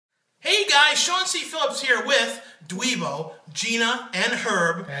Sean C. Phillips here with Dweebo, Gina, and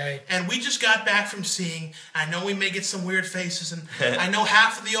Herb. Hey. And we just got back from seeing, I know we may get some weird faces, and I know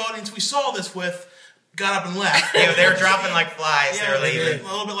half of the audience we saw this with got up and left. Yeah, they were dropping like flies. Yeah, they were leaving.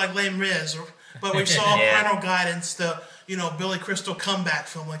 A little bit like Les Mis. But we saw Parental Guidance, the Billy Crystal comeback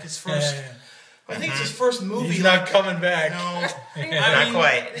film, like his first... Yeah. I think it's his first movie. He's not coming back. No, Not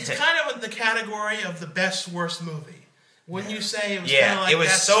quite. It's kind of in the category of the best worst movie. Wouldn't you say it was? Yeah, kind of like it was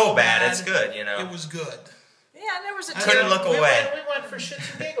that's so bad. It's good, It was good. Yeah, there was a couldn't look away. We went for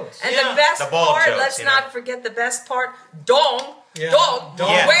shits and giggles. And the best The ball part, jokes, let's not forget the best part, Dong. Yeah. Dong,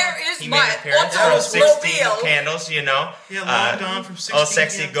 Yeah. where is He my made an appearance from 16 automobile? candles, Yeah, Long Don from 16 Oh,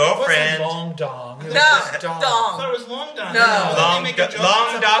 sexy Candles. girlfriend. It wasn't Long Dong. It was No, just I Dong. thought it was Long Don. No. Long They make a joke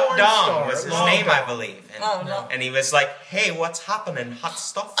Dong about Dong porn Dong star. was his Long name, Dong. I believe. And, Oh, no. and he was like, "Hey, what's happening? Hot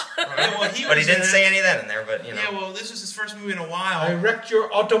stuff." Yeah, well, he But he was didn't in say it. any of that in there. But Yeah, well, this is his first movie in a I while. wrecked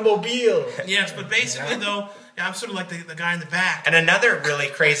your automobile. Yes, but basically, though, I'm sort of like the guy in the back. And another really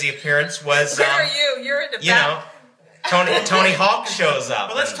crazy appearance was, Where are you? You're in the you know, back. Tony Hawk shows up.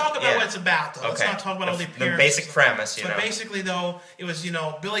 But let's and- talk about yeah. what it's about, though. Let's Okay. not talk about all the The appearances. basic premise, you But know. basically, though, it was,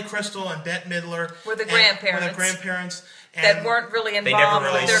 Billy Crystal and Bette Midler. Were the and- grandparents. Were the grandparents. that And- weren't really They involved never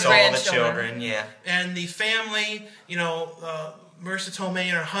with really their saw the grandchildren. children, yeah. And the family, Marisa Tomei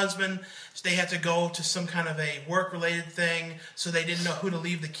and her husband, they had to go to some kind of a work-related thing, so they didn't know who to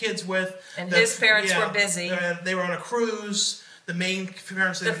leave the kids with. And his parents were busy. They were on a cruise. The main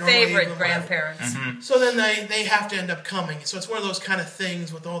parents, they The would normally leave favorite them grandparents. Mm-hmm. So then they have to end up coming. So it's one of those kind of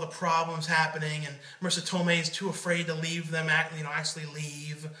things with all the problems happening, and Marisa Tomei is too afraid to leave them, actually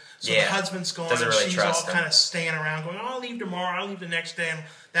leave. So the husband's gone, Doesn't and really she's trust all him. kind of staying around, going, "Oh, I'll leave tomorrow, I'll leave the next day," and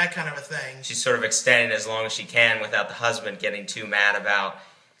that kind of a thing. She's sort of extending as long as she can without the husband getting too mad about,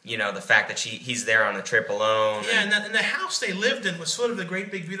 the fact that he's there on the trip alone. Yeah, and the house they lived in was sort of the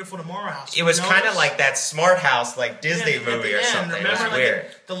Great Big Beautiful Tomorrow house. It was kind of like that Smart House, like Disney at movie the or end, something. It Remember, was like weird.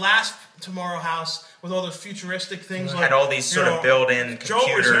 the last Tomorrow house with all those futuristic things. Had all these sort of built-in Joe was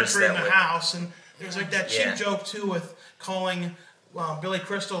computers entering that the would... house, and there was like that cheap Yeah. joke too with calling Billy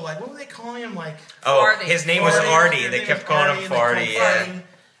Crystal, like, what were they calling him? Like, Oh, Farty. his name was Artie. They kept calling him Farty, And yeah. And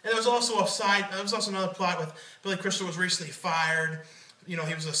there was also another plot with Billy Crystal was recently fired. He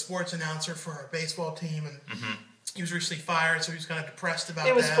was a sports announcer for a baseball team, and he was recently fired, so he was kind of depressed about that.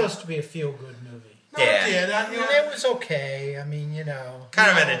 It was supposed to be a feel-good movie. No, Yeah. it did. And it was okay. I mean,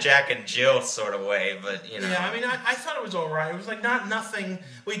 Kind of in a Jack and Jill sort of way, but, Yeah, I mean, I thought it was all right. It was like nothing.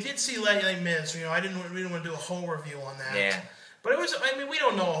 We did see Les Mis. We didn't want to do a whole review on that. Yeah. But it was. I mean, we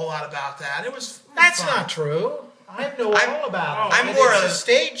don't know a whole lot about that. It was. That's fun. not true. I know all about it. I'm And more it's a- a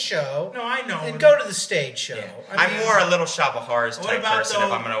stage show. No, I know. And go to the stage show. Yeah. I mean, I'm more a Little Shop of Horrors What type about person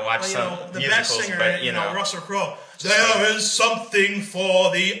if I'm going to watch some the musicals, best singer, but, Russell Crowe. There is something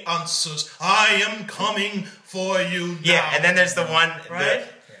for the answers. I am coming for you now. Yeah, and then there's the one, Right?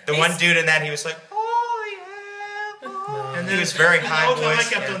 the one dude in that, he was like, oh, yeah. Oh. And He was very and the high whole time voice.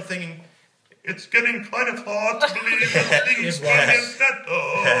 I kept yeah. on thinking, it's getting kind of hard to believe that things It can was. get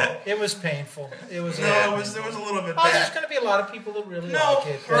better. it was painful. It was. No, there was a little bit Oh, there's bad. going to be a lot of people that really No, like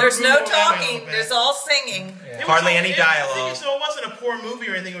it. for- There's no Moving on a talking. little bit. There's all singing. Yeah. Hardly any The dialogue. thing is, though, it wasn't a poor movie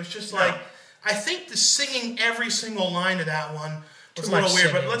or anything. It was just like, I think the singing every single line of that one was Too a little much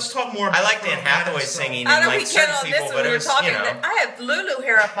weird. But singing. let's talk more about I liked Anne Parental Hathaway Guidance, though. singing How and do we like get certain on people, this but when it we're was, talking? you know. I have Lulu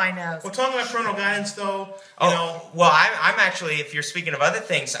hair up my nose. We're talking about Parental Guidance, though. Well, I'm actually, if you're speaking of other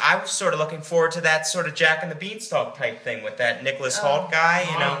things, I was sort of looking forward to that sort of Jack and the Beanstalk type thing with that Nicholas Hoult guy,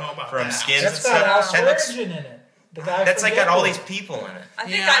 I don't know about from that. Skins That's and got Al stuff. That looks, Swearingen in it. The guy that's from like got all Gedde. these people in it. I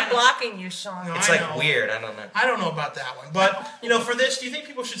think Yeah, I I'm know. blocking you, Sean. No, It's I like know. weird. I don't know. I don't know about that one. But, for this, do you think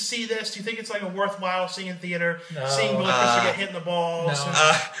people should see this? Do you think it's like a worthwhile seeing in theater? No. Seeing Billy Crystal get hit in the balls? No.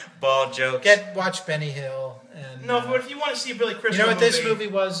 and- Ball jokes. Watch Benny Hill. And, No, but if you want to see a Billy Crystal you know what this movie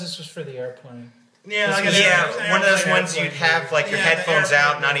was? This was for the airplane. Yeah, I This guess was- Yeah, one of those airplane ones you'd movie. have like your Yeah, the headphones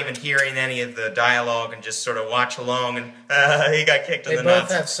airplane out, not movie. even hearing any of the dialogue, and just sort of watch along. And he got kicked in They the both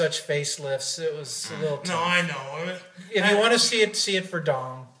nuts. have such facelifts. It was a little No, tough. I know. If you want to see it for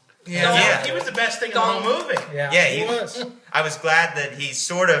Dong. Yeah, he was the best thing in the whole movie. Yeah, Yeah, he he was. I was glad that he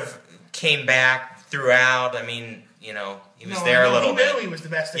sort of came back throughout. I mean, he was there a little He bit. knew he was the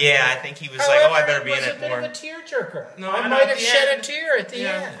best thing. Yeah, I think he was like, oh, I better be in it It more. was a bit of a tearjerker. No, I I know might at have the shed end- a tear at the Yeah,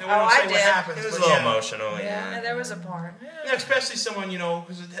 end. I won't Oh, say I what did. happens. It was a but little yeah. emotional, Yeah, yeah. there was a part. Yeah, especially someone,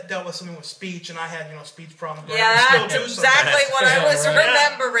 because it dealt with something with speech, and I had, speech problems. but I Yeah, still that's do exactly sometimes. what I was Yeah, Yeah.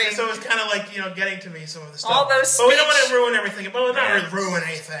 remembering. So it was kind of like, getting to me, some of the stuff. All those But we don't want speech- to ruin everything. But we're not Yeah. really ruin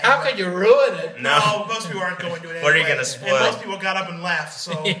anything. How but- could you ruin it? No, most people aren't going to it anyway. What are you gonna And spoil? most people got up and left,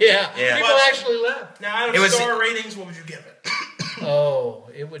 so... Yeah, Yeah. people But- actually left. Now, out It of was- star ratings, what would you give it? Oh,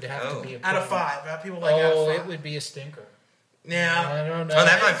 it would have to be a Out of problem. 5. People like out of 5. It would be a stinker. Yeah. I don't know. Oh,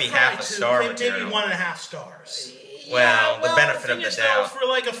 that might be half a Probably star maybe material. 1.5 stars. Well, the benefit The of thing the is, though, doubt. for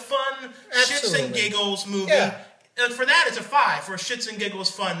like a fun shits and Absolutely. giggles movie, Yeah. for that it's a 5 for a shits and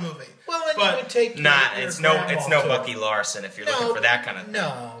giggles fun movie. Well, and But you would take It's no Bucky Larson if you're No, looking for that kind of thing.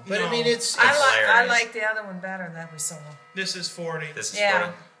 No, but No. I mean, it's I hilarious. like the other one better that we saw. This is 40. This is Yeah.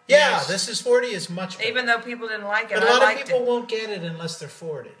 funny. yeah. Yes. This is 40 is much better. Even though people didn't like it, But a I lot liked of people it. won't get it unless they're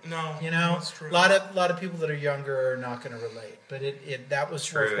 40. No, You know, that's true. a lot of people that are younger are not going to relate. But that was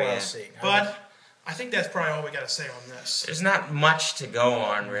True, worthwhile yeah. seeing. But I think that's probably all we got to say on this. There's not much to go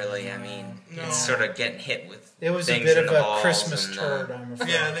on, really. I mean, No. it's sort of getting hit with it was a things bit in of the a balls Christmas and, turd, I'm afraid.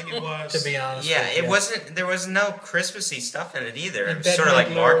 Yeah, I think it was. To be honest. Yeah, with it you. wasn't. There was no Christmassy stuff in it either. And It was Bette sort of like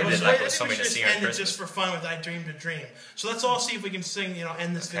Midler marketed was- like I it was think we something to should see just on end it Christmas. just for fun with "I Dreamed a Dream." So let's all see if we can sing,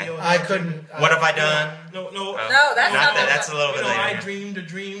 "End This Video." with I Dreamed a couldn't. Dream. What have I done? No, No, that's not that. That's a little bit I later. dreamed a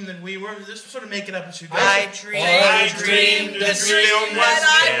dream that we were. Just sort of make it up as you go. I dreamed this film was But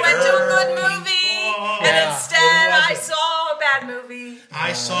I went to a good better. movie, Yeah, and instead I it wasn't. saw a bad movie.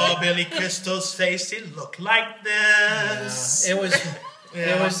 I saw Billy Crystal's face. It looked like this. It was.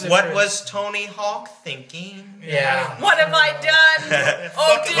 Yeah. It was. What was Tony Hawk thinking? Yeah. What have I done?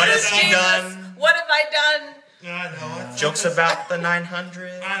 Oh, Fucking What dear has he Jesus, done? what have I done? I know. Jokes about the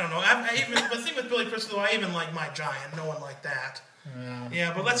 900. I don't know. The thing with Billy Crystal, I even like My Giant. No one liked that.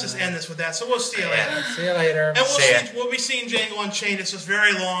 Yeah, but let's just end this with that. So we'll see you later. See you later. And See ya. we'll be seeing Django Unchained. It's just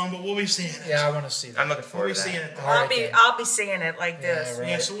very long, but we'll be seeing it. Yeah, I want to see that. I'm looking We'll forward be to seeing that. it. Though. All right, then. I'll be seeing it like Yeah, this. right.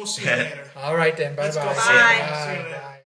 Yeah, so we'll see you later. All right then. Bye Let's go. bye. See ya. Bye. See you later.